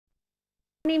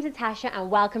My name's Natasha and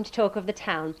welcome to Talk of the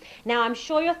Town. Now, I'm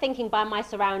sure you're thinking by my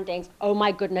surroundings, oh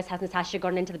my goodness, has Natasha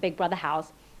gone into the Big Brother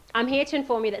house? I'm here to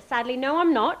inform you that sadly, no,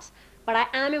 I'm not, but I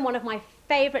am in one of my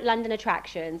favourite London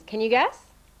attractions. Can you guess?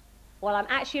 Well, I'm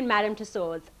actually in Madame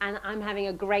Tussauds and I'm having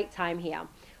a great time here.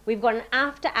 We've got an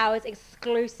after-hours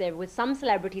exclusive with some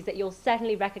celebrities that you'll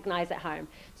certainly recognise at home.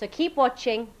 So keep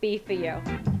watching, be for you.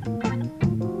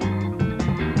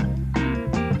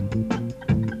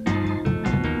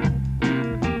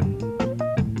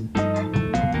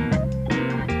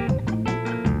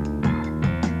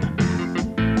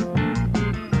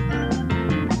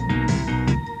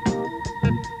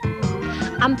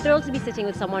 I'm thrilled to be sitting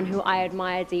with someone who I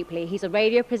admire deeply. He's a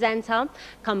radio presenter,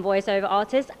 come voiceover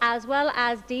artist, as well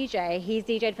as DJ. He's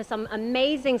DJed for some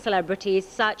amazing celebrities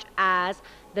such as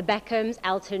the Beckhams,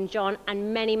 Elton John,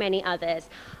 and many, many others.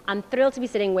 I'm thrilled to be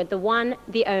sitting with the one,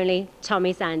 the only,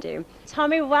 Tommy Sandu.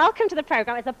 Tommy, welcome to the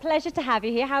program. It's a pleasure to have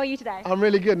you here. How are you today? I'm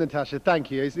really good, Natasha.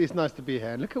 Thank you. It's nice to be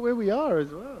here. And look at where we are as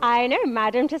well. I know,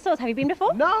 Madame Tussauds. Have you been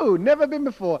before? No, never been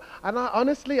before. And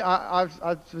honestly, I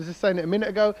was just saying it a minute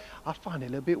ago, I find it a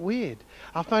little bit weird.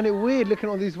 I find it weird looking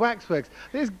at all these waxworks.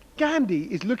 There's Gandhi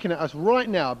is looking at us right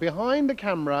now. Behind the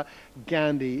camera,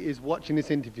 Gandhi is watching this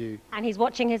interview. And he's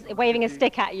watching waving his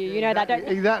stick at you. You know that, don't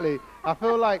you? Exactly. I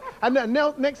feel like, and then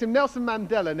next to him, Nelson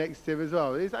Mandela next to him as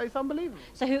well. It's unbelievable.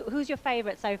 So who's your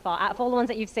favourite so far? Out of all the ones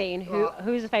that you've seen,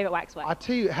 who's your favourite waxwork? I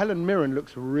tell you, Helen Mirren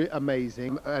looks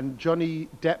amazing, and Johnny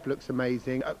Depp looks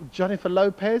amazing. Jennifer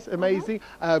Lopez, amazing.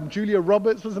 Julia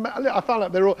Roberts was amazing. I found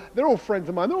out they're all friends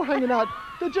of mine. They're all hanging out.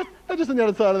 They're just on the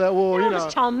other side of that wall, you know.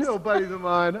 Just chums. Little buddies of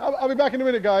mine. I'll be back in a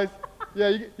minute, guys.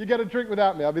 Yeah, you get a drink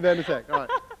without me. I'll be there in a sec. All right.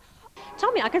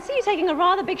 Tommy, I can see you taking a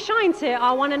rather big shine to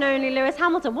our one and only Lewis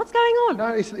Hamilton. What's going on?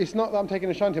 No, it's not that I'm taking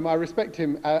a shine to him. I respect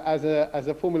him as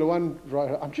a Formula One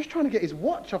driver. I'm just trying to get his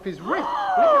watch off his wrist. Look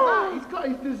at that. He's got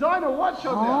his designer watch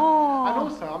on there.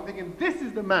 And also, I'm thinking, this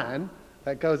is the man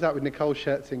that goes out with Nicole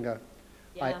Scherzinger.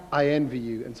 Yeah. I envy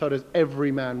you, and so does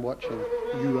every man watching.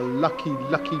 You're a lucky,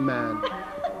 lucky man.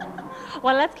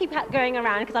 Well, let's keep going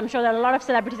around, because I'm sure there are a lot of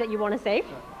celebrities that you want to see.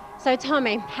 So,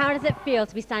 Tommy, how does it feel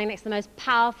to be standing next to the most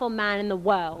powerful man in the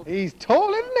world? He's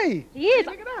tall, isn't he? He is.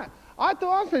 Look at that. I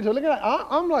thought I was pretty tall. Look at that.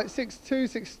 I'm like 6'2",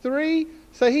 6'3".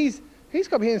 So he's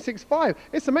got to be in 6'5".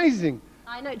 It's amazing.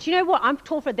 I know. Do you know what? I'm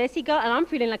tall for this, girl, and I'm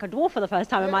feeling like a dwarf for the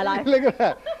first time in my life. Look at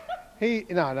that.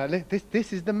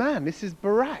 This is the man. This is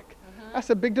Barack. That's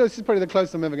a big deal. This is probably the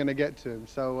closest I'm ever going to get to him.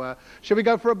 So, shall we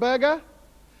go for a burger?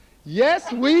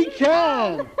 Yes, we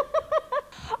can.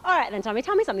 All right then, Tommy,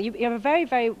 tell me something. You're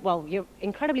you're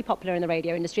incredibly popular in the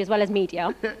radio industry as well as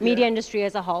media industry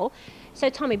as a whole. So,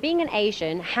 Tommy, being an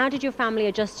Asian, how did your family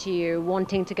adjust to you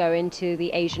wanting to go into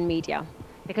the Asian media?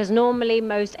 Because normally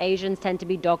most Asians tend to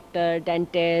be doctor,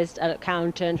 dentist,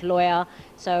 accountant, lawyer.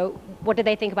 So, what did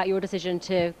they think about your decision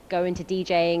to go into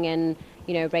DJing and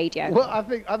radio? Well, I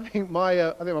think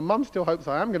my mum still hopes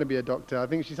I am going to be a doctor. I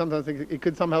think she sometimes thinks it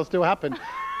could somehow still happen.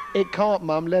 It can't,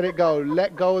 Mum. Let it go.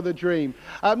 Let go of the dream.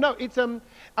 No, it's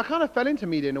I kind of fell into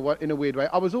media in a weird way.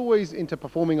 I was always into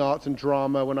performing arts and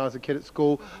drama when I was a kid at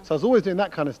school, so I was always doing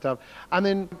that kind of stuff. And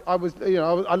then I was,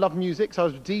 I love music, so I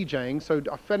was DJing. So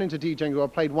I fell into DJing. I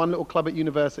played one little club at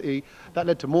university. That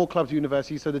led to more clubs at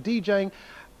university. So the DJing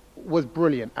was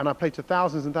brilliant, and I played to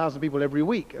thousands and thousands of people every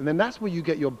week. And then that's where you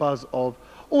get your buzz of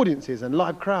audiences and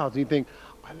live crowds, and you think,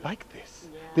 I like this.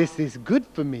 This is good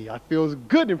for me. I feel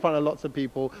good in front of lots of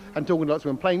people and talking to lots of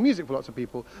people and playing music for lots of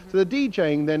people. So the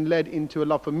DJing then led into a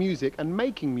love for music and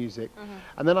making music.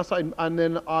 And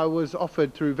then I was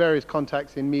offered through various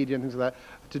contacts in media and things like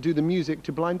that to do the music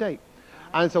to Blind Date.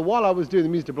 And so while I was doing the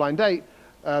music to Blind Date,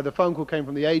 the phone call came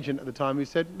from the agent at the time who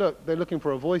said, look, they're looking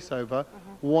for a voiceover.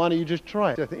 Why don't you just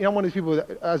try it? I think, I'm one of these people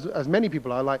that, as many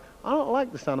people are like, I don't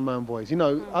like the sound of my own voice.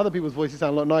 Other people's voices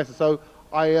sound a lot nicer. So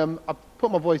I put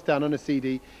my voice down on a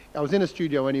CD. I was in a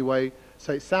studio anyway,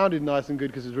 so it sounded nice and good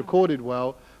because it was recorded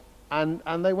well, and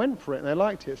they went for it and they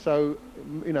liked it. So,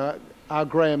 Al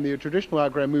Graham, the traditional Al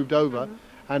Graham, moved over,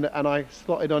 and I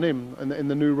slotted on him in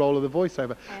the new role of the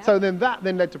voiceover. Yeah. So then that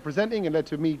led to presenting and led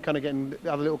to me kind of getting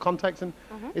other little contacts, and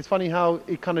it's funny how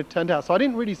it kind of turned out. So I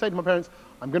didn't really say to my parents,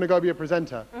 I'm going to go be a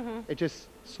presenter. It just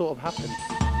sort of happened.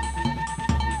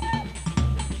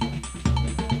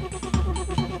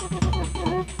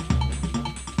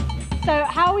 So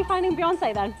how are we finding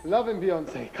Beyonce then? Loving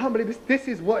Beyonce. Can't believe this. This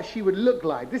is what she would look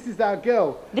like. This is our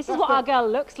girl. This is what our girl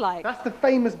looks like. That's the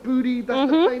famous booty.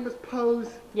 That's the famous pose.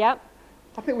 Yep.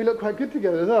 I think we look quite good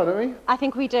together as well, don't we? I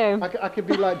think we do. I could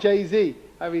be like Jay-Z.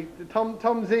 I mean,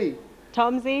 Tom Z.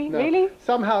 Tom Z? No. Really?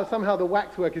 Somehow the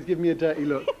waxwork is giving me a dirty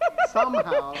look.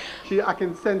 somehow I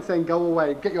can sense saying, go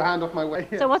away, get your hand off my way.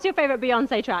 So what's your favourite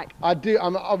Beyonce track?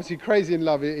 I'm obviously Crazy in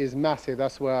Love is massive.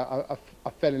 That's where I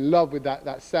fell in love with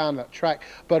that sound, that track.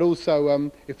 But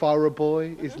also If I Were a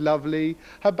Boy is lovely.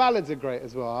 Her ballads are great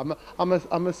as well.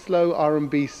 I'm a slow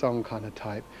R&B song kind of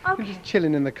type. Okay. Just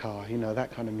chilling in the car, you know,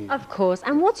 that kind of music. Of course.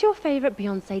 And what's your favourite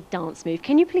Beyonce dance move?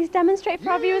 Can you please demonstrate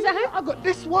for our viewers at home? I got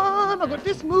this one, I got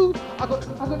this move, I got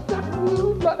that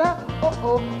move like that.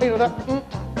 You know that.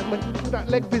 And when you do that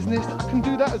leg business, I can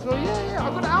do that as well. Yeah,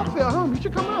 I've got an outfit at home. You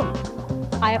should come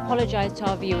round. I apologise to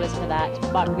our viewers for that,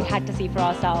 but we had to see for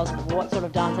ourselves what sort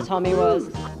of dancer Tommy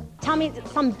was. Tell me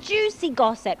some juicy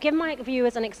gossip. Give my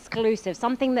viewers an exclusive,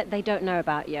 something that they don't know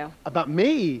about you. About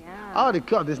me? Yeah. Oh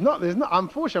God, there's not.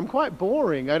 Unfortunately, I'm quite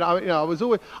boring. And I was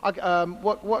always.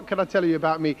 What can I tell you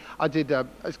about me? I did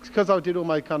because I did all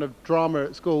my kind of drama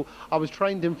at school. I was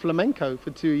trained in flamenco for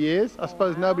 2 years. I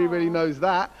suppose nobody really knows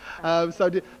that.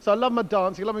 So I love my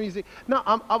dancing. I love my music. No,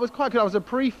 I was quite good. I was a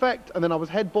prefect, and then I was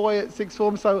head boy at sixth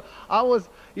form. So I was,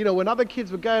 you know, when other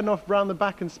kids were going off round the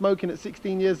back and smoking at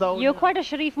 16 years old. You're quite a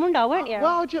Sharif Munda, weren't you?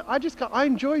 Well, I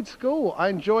enjoyed school. I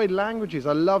enjoyed languages.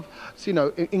 I love, you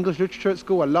know, English literature at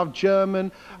school. I love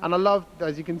German, and I love,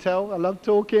 as you can tell, I love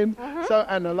talking. So,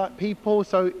 and I like people.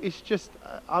 So it's just,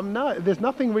 there's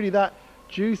nothing really that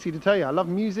juicy to tell you. I love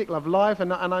music, love life,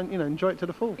 and I, you know, enjoy it to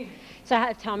the full.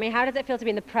 So tell me, how does it feel to be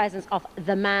in the presence of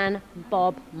the man,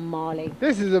 Bob Marley?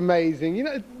 This is amazing. You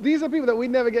know, these are people that we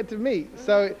never get to meet.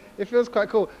 So it feels quite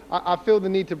cool. I feel the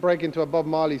need to break into a Bob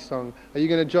Marley song. Are you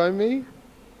going to join me?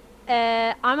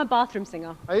 I'm a bathroom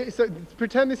singer. So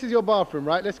pretend this is your bathroom,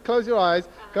 right? Let's close your eyes,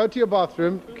 go to your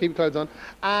bathroom, keep clothes on,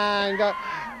 and go,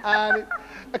 and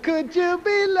could you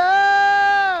be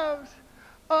loved?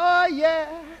 Oh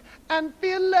yeah, and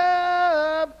feel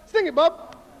love. Sing it,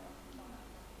 Bob.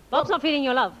 Bob's not feeling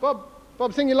your love.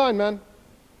 Bob, sing your line, man.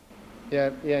 Yeah,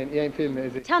 he ain't feeling it,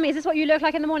 is he? Tell me, is this what you look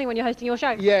like in the morning when you're hosting your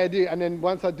show? Yeah, I do. And then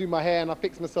once I do my hair and I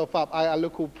fix myself up, I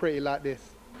look all pretty like this.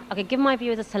 Okay, give my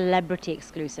viewers a celebrity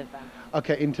exclusive then.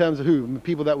 Okay, in terms of who?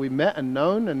 People that we've met and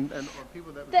known and or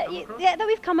people that we've come across? Yeah, that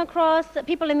we've come across,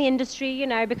 people in the industry, you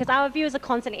know, because our viewers are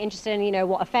constantly interested in, you know,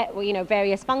 what affect, you know,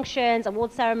 various functions,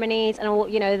 award ceremonies, and all,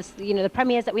 you know, the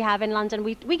premieres that we have in London.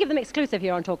 We give them exclusive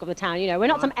here on Talk of the Town. You know, we're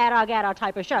not some era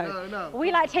type of show. No.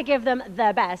 We like to give them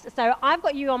the best. So I've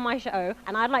got you on my show,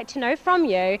 and I'd like to know from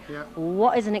you,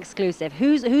 what is an exclusive?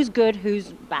 Who's good?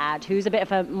 Who's bad? Who's a bit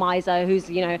of a miser? Who's,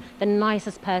 you know, the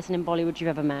nicest person in Bollywood you've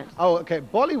ever met? Oh, okay,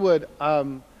 Bollywood.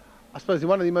 I suppose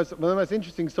one of the most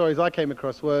interesting stories I came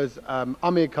across was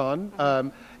Amir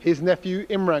Khan, his nephew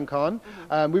Imran Khan.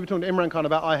 We were talking to Imran Khan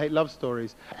about I Hate Love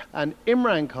Stories, and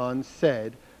Imran Khan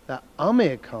said that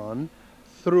Amir Khan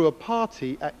threw a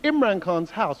party at Imran Khan's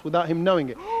house without him knowing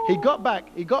it. He got back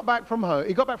from home.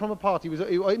 He got back from a party.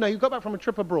 He got back from a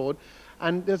trip abroad,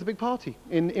 and there's a big party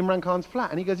in Imran Khan's flat.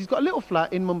 And he goes, he's got a little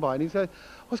flat in Mumbai, and he said,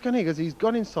 what's going on? He goes, he's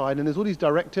gone inside, and there's all these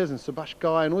directors and Subhash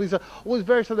Ghai and all these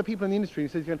various other people in the industry. He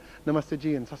says, he's going, Namaste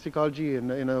ji and Sasrikal ji and,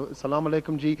 you know, Salam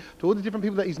alaikum ji, to all the different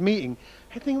people that he's meeting.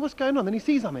 He's thinking, what's going on? Then he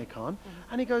sees Amir Khan,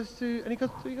 and he goes, you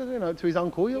know, to his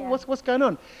uncle, what's going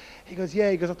on? He goes,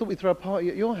 I thought we'd throw a party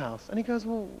at your house. And he goes,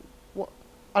 well, what?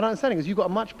 I don't understand. He goes, you've got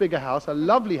a much bigger house, a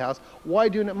lovely house. Why are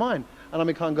you doing it at mine? And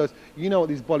Amir Khan goes, you know what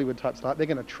these Bollywood types are like. They're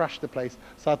going to trash the place.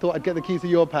 So I thought I'd get the keys to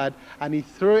your pad. And he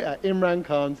threw it at Imran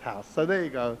Khan's house. So there you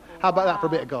go. How about that for a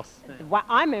bit of goss? Well,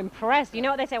 I'm impressed. You know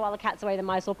what they say, while the cat's away, the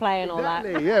mice will play and all that.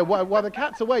 Exactly, yeah. While the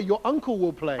cat's away, your uncle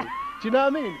will play. Do you know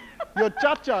what I mean? Your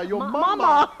chacha, your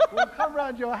mama will come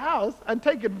around your house and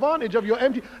take advantage of your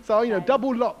empty. So, you know,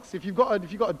 double locks. If you've got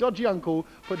a dodgy uncle,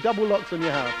 put double locks on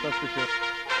your house. That's for sure.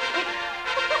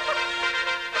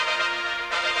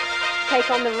 Take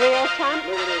on the real champ,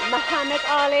 Muhammad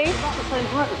Ali. He's not the same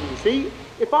height as me. See,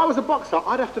 if I was a boxer,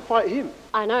 I'd have to fight him.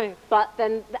 I know, but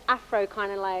then the afro kind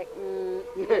of like,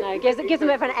 you know, gives him a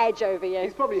bit of an edge over you.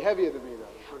 He's probably heavier than me,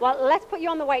 though. Well, let's put you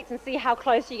on the weights and see how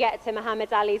close you get to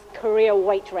Muhammad Ali's career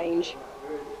weight range.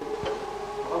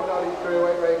 Muhammad Ali's career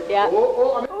weight range. Yeah.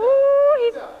 Ooh,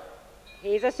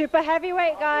 he's a super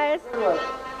heavyweight, guys. Yeah.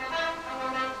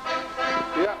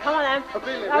 Come on, then. I'm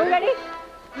feeling it. Are we ready?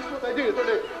 This is what they do. This is what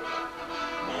they do.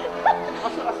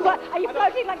 What, are you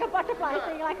floating like a butterfly,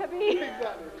 singing like a bee?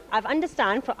 Exactly.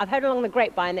 I've heard along the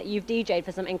grapevine that you've DJ'd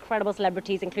for some incredible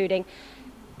celebrities, including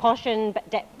Posh and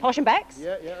Becks,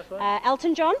 Yeah, that's right.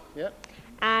 Elton John,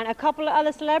 and a couple of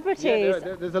other celebrities.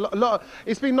 Yeah, there's a lot.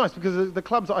 It's been nice because the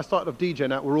clubs that I started off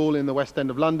DJing at were all in the West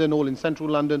End of London, all in central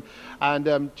London, and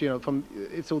you know,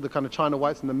 it's all the kind of China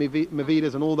Whites and the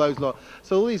Mavidas and all those lot.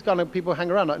 So all these kind of people hang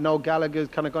around. Like Noel Gallagher's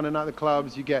kind of gone in and out of the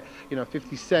clubs. You get, you know,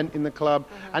 50 Cent in the club,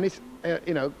 and it's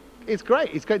you know, it's great.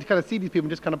 It's great to kind of see these people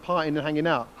just kind of partying and hanging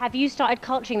out. Have you started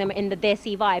culturing them in the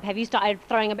Desi vibe? Have you started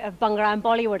throwing a bit of Bhangra and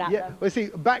Bollywood at them? Well, see,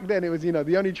 back then it was, you know,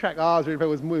 the only track I was really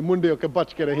playing was Mundi Oka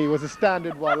Bachke Rahi was a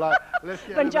standard one. Like,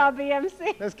 Punjabi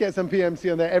MC. Let's get some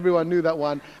PMC on there. Everyone knew that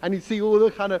one. And you'd see all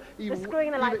the kind of... The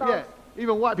screwing the light bulbs.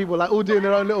 Even white people, like, all doing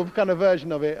their own little kind of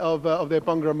version of it, of their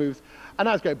Bhangra moves. And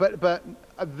that's great. But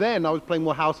then I was playing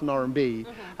more house and R&B.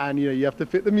 And, you know, you have to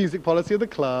fit the music policy of the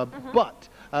club. But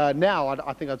now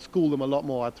I think I'd school them a lot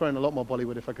more. I'd throw in a lot more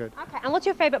Bollywood if I could. Okay. And what's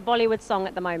your favourite Bollywood song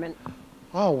at the moment?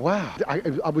 Oh, wow.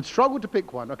 I would struggle to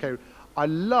pick one. Okay. I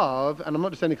love, and I'm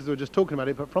not just saying it because we were just talking about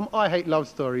it, but from I Hate Love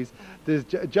Stories, there's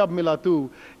Jab Mila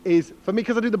Tu is, for me,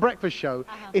 because I do the breakfast show,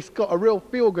 it's got a real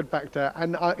feel-good factor,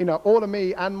 and you know, all of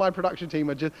me and my production team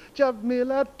are just Jab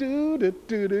Mila Tu, do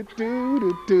do do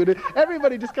do do do.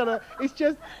 Everybody just kind of, it's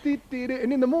just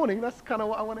and in the morning, that's kind of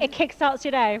what I want to. It kickstarts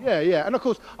your day. Yeah, yeah, and of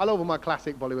course, I love all my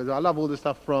classic Bollywood. I love all the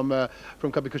stuff from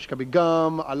Kabhi Khushi Kabhi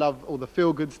Gham. I love all the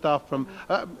feel-good stuff from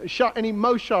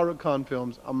most Shah Rukh Khan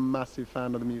films. I'm a massive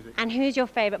fan of the music. And who's your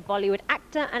favourite Bollywood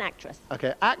actor and actress?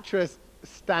 Okay, actress,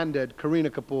 standard,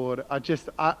 Kareena Kapoor.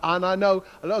 And I know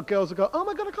a lot of girls will go, oh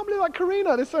my God, I can't believe like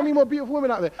Kareena. There's so many more beautiful women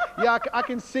out there. Yeah, I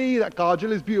can see that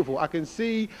Kajol is beautiful. I can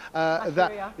see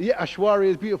that, yeah, Aishwarya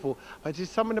is beautiful. But there's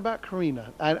something about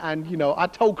Kareena. And you know, I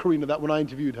told Kareena that when I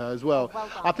interviewed her as well.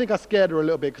 I think I scared her a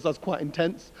little bit because I was quite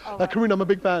intense. Like, Kareena, I'm a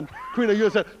big fan. Kareena, you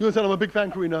said I'm a big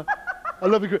fan, Kareena. I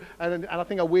love you. And I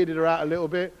think I weirded her out a little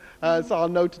bit. So I'll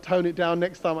know to tone it down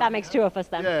next time. That makes two of us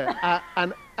then. Yeah,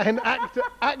 and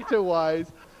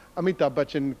actor-wise, Amitabh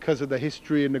Bachchan because of the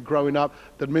history and the growing up.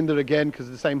 Dharminder again because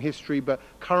of the same history. But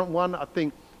current one, I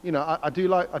think, you know, I do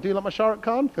like my Shah Rukh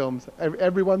Khan films.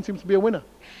 Everyone seems to be a winner.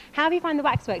 How have you found the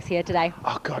waxworks here today?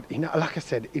 Oh God, you know, like I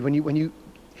said, when you,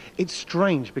 it's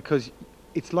strange because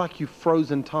it's like you've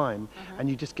frozen time and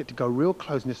you just get to go real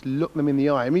close and just look them in the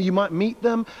eye. I mean, you might meet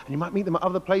them and you might meet them at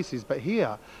other places, but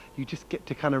here you just get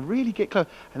to kind of really get close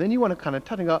and then you want to kind of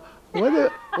touch and go,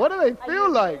 what do they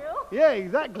feel like? Yeah,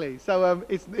 exactly. So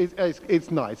it's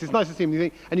nice. It's nice to see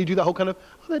them and you do that whole kind of,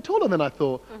 oh, they're taller than I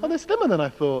thought. Oh, they're slimmer than I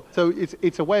thought. So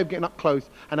it's a way of getting up close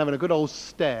and having a good old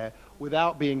stare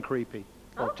without being creepy.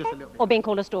 Or just a little bit. Or being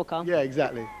called a stalker. Yeah,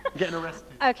 exactly. Getting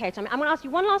arrested. Okay, Tommy, I'm going to ask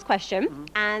you one last question.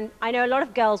 And I know a lot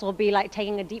of girls will be like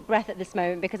taking a deep breath at this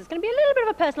moment because it's going to be a little bit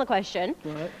of a personal question.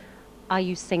 Right. Are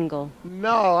you single?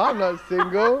 No, I'm not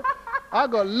single. I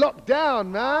got locked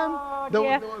down, man. Oh,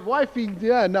 the wifey,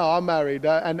 yeah, no, I'm married,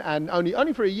 and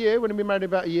only for a year. We've been married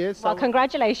about a year. So well,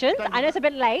 congratulations. I know it's a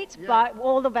bit late, but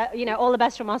all the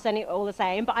best from us, all the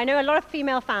same. But I know a lot of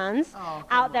female fans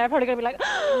out there are probably going to be like,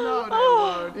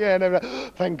 no, yeah, no,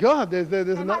 thank God. There's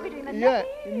another. Yeah,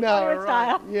 no,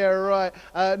 right. Yeah, right.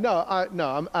 I'm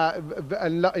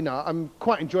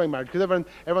quite enjoying marriage because everyone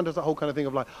does that whole kind of thing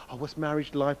of like, oh, what's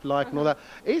marriage life like and all that.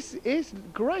 It's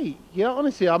great. You know,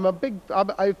 honestly,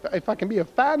 if I can be a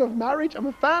fan of marriage, I'm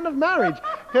a fan of marriage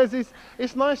because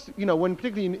it's nice, you know, when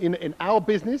particularly in our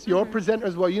business, you're a presenter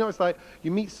as well. You know, it's like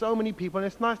you meet so many people, and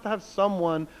it's nice to have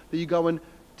someone that you go and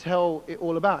tell it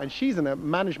all about. And she's a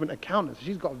management accountant, so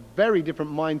she's got a very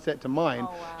different mindset to mine.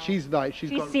 Oh, wow. She's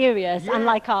serious,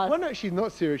 unlike us. Well, no, she's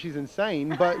not serious. She's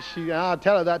insane. But I'll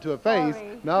tell her that to her face.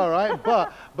 Sorry. No, right?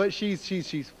 But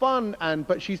she's fun,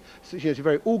 but she's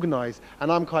very organised.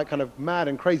 And I'm quite kind of mad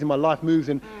and crazy. My life moves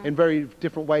in very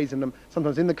different ways, and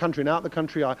sometimes in the country and out the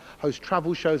country. I host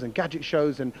travel shows and gadget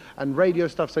shows and radio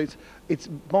stuff. So it's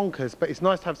bonkers. But it's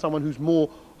nice to have someone who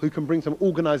can bring some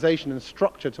organisation and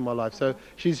structure to my life. So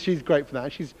she's great for that.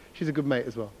 And she's a good mate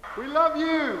as well. We love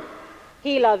you.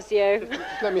 He loves you.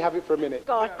 Just let me have it for a minute.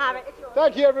 Go on, have it. It's yours.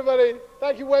 Thank you, everybody.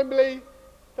 Thank you, Wembley.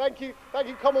 Thank you,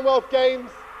 Commonwealth Games.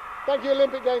 Thank you,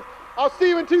 Olympic Games. I'll see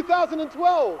you in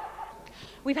 2012.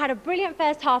 We've had a brilliant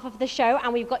first half of the show,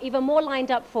 and we've got even more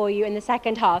lined up for you in the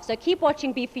second half. So keep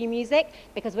watching B4 Music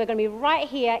because we're going to be right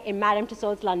here in Madame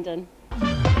Tussauds, London.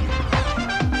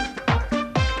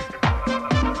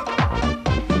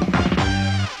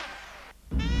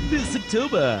 This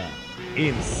October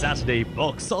in Saturday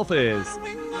box office,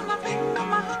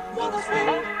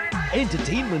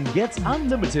 entertainment gets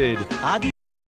unlimited. Aadi